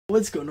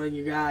What's going on,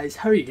 you guys?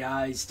 How are you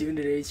guys doing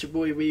today? It's your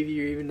boy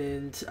Wavy or Even,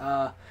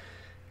 and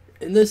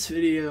in this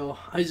video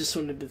I just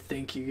wanted to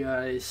thank you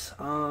guys.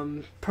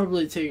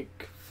 Probably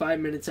take 5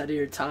 minutes out of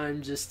your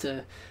time just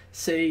to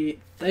say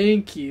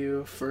thank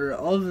you for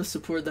all of the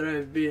support that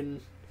I've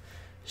been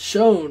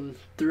shown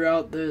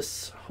throughout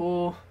this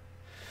whole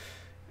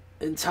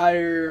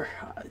entire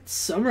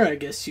summer, I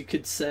guess you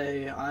could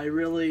say. I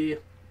really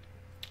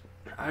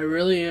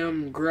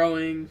am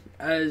growing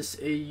as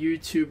a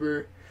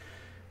YouTuber.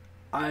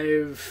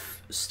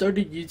 I've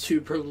started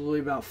YouTube probably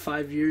about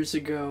 5 years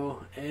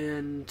ago,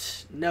 and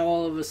now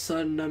all of a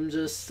sudden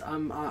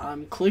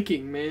I'm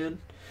clicking, man.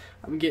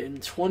 I'm getting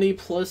 20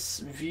 plus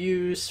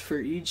views for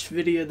each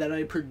video that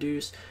I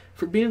produce.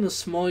 For being a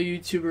small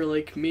YouTuber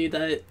like me,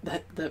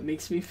 that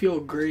makes me feel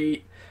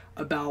great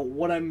about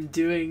what I'm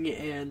doing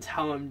and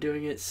how I'm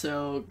doing it.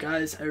 So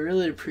guys, I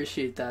really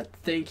appreciate that.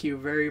 Thank you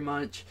very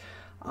much.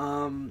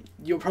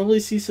 You'll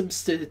probably see some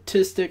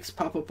statistics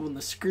pop up on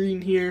the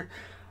screen here.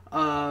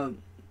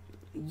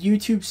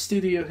 YouTube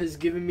Studio has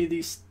given me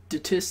these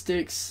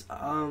statistics.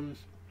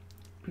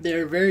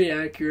 They're very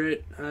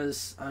accurate,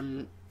 as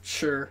I'm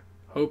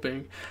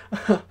hoping.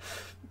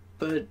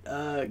 But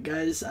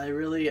guys, I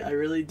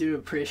really do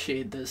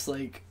appreciate this.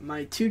 Like,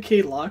 my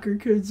 2K locker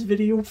codes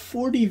video,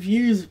 40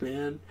 views,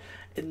 man,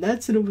 and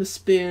that's in a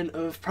span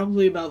of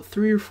probably about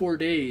 3 or 4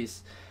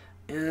 days.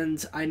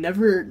 And I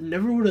never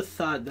would have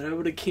thought that I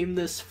would have came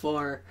this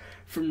far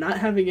from not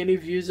having any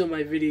views on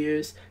my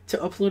videos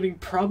to uploading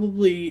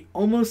probably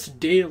almost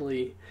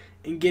daily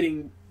and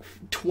getting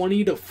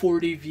 20 to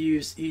 40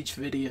 views each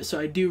video. So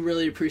I do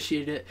really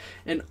appreciate it.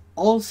 And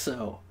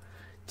also,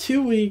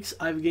 2 weeks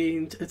I've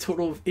gained a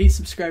total of 8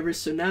 subscribers.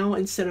 So now,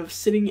 instead of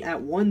sitting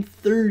at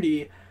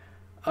 130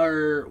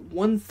 or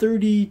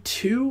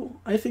 132,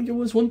 I think it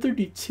was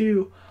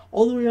 132,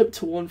 all the way up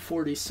to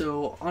 140.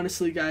 So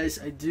honestly, guys,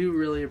 I do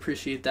really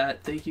appreciate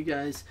that. Thank you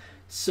guys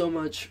so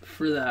much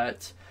for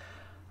that.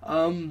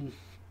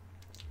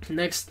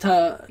 Next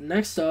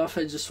off,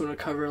 I just want to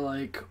cover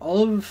like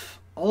all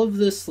of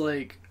this,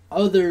 like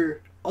all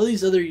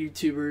these other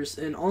YouTubers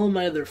and all of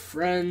my other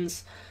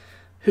friends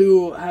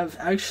who have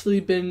actually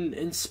been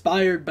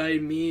inspired by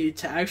me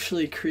to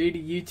actually create a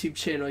YouTube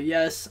channel.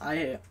 Yes,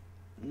 I'm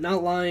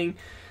not lying.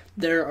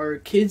 There are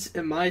kids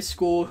in my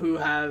school who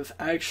have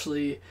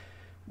actually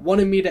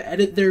wanted me to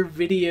edit their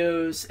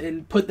videos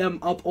and put them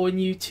up on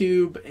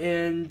YouTube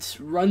and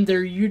run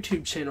their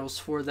YouTube channels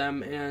for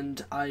them,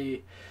 and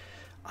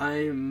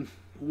I'm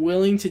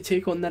willing to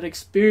take on that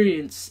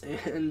experience,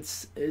 and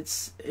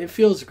it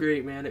feels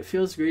great, man. It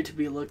feels great to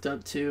be looked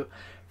up to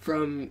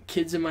from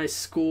kids in my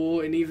school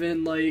and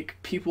even like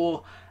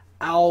people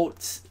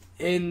out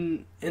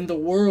in the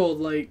world,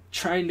 like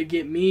trying to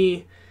get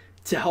me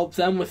to help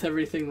them with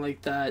everything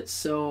like that.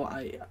 So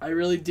I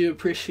really do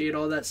appreciate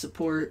all that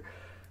support,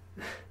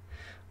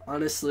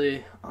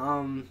 honestly.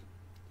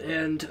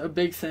 And a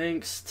big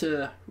thanks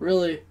to,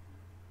 really,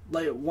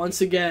 like, once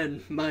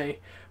again, my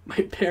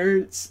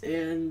parents,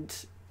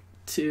 and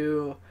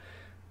to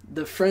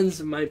the friends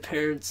of my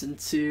parents, and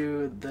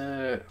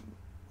to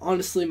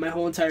honestly my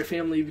whole entire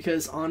family,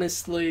 because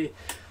honestly,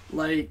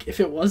 like, if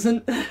it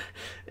wasn't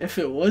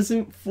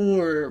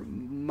for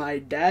my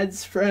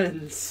dad's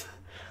friends,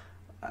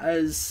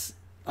 as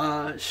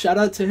shout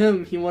out to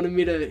him, he wanted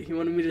me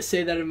to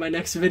say that in my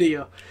next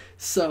video.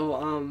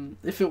 So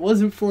if it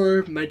wasn't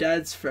for my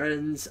dad's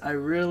friends, I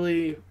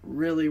really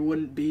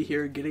wouldn't be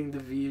here getting the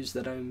views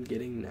that I'm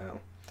getting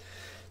now.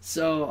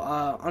 So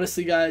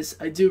honestly, guys,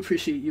 I do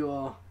appreciate you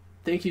all.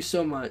 Thank you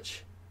so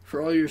much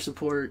for all your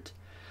support.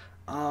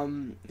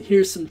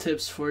 Here's some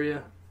tips for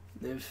you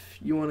if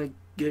you want to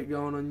get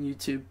going on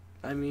YouTube.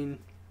 I mean,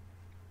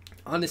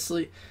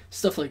 honestly,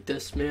 stuff like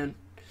this, man.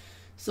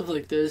 Stuff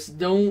like this.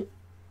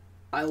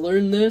 I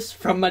learned this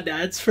from my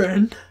dad's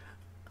friend.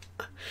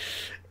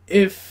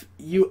 If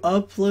you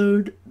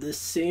upload the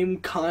same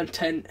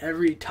content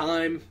every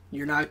time,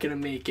 you're not gonna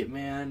make it,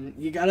 man.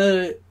 You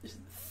gotta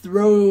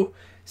throw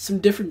some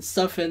different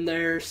stuff in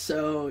there,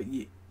 so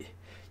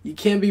you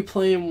can't be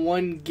playing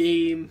one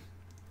game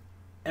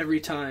every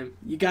time.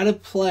 You gotta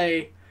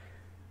play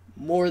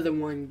more than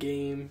one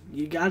game.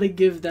 You gotta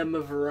give them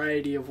a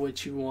variety of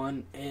what you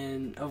want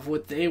and of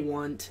what they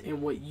want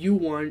and what you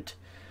want.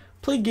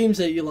 Play games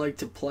that you like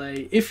to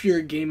play if you're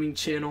a gaming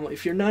channel.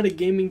 If you're not a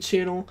gaming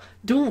channel,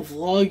 don't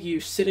vlog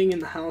you sitting in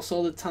the house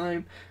all the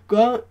time. Go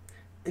out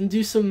and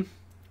do some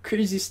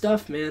crazy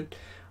stuff, man.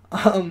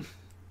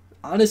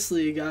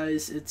 Honestly,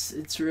 guys, it's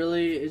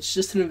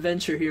just an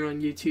adventure here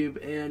on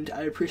YouTube, and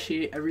I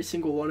appreciate every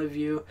single one of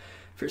you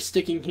for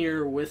sticking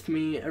here with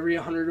me, every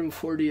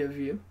 140 of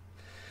you.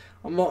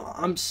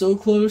 I'm so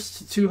close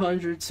to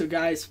 200, so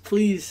guys,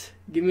 please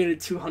give me to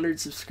 200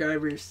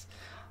 subscribers.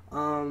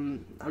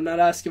 I'm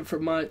not asking for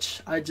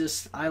much.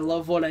 I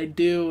love what I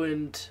do,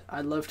 and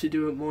I'd love to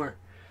do it more.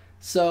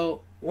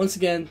 So once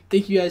again,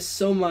 thank you guys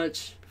so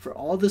much for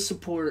all the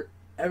support,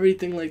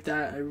 everything like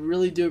that. I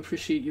really do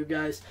appreciate you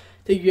guys.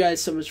 Thank you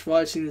guys so much for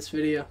watching this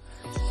video.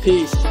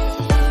 Peace.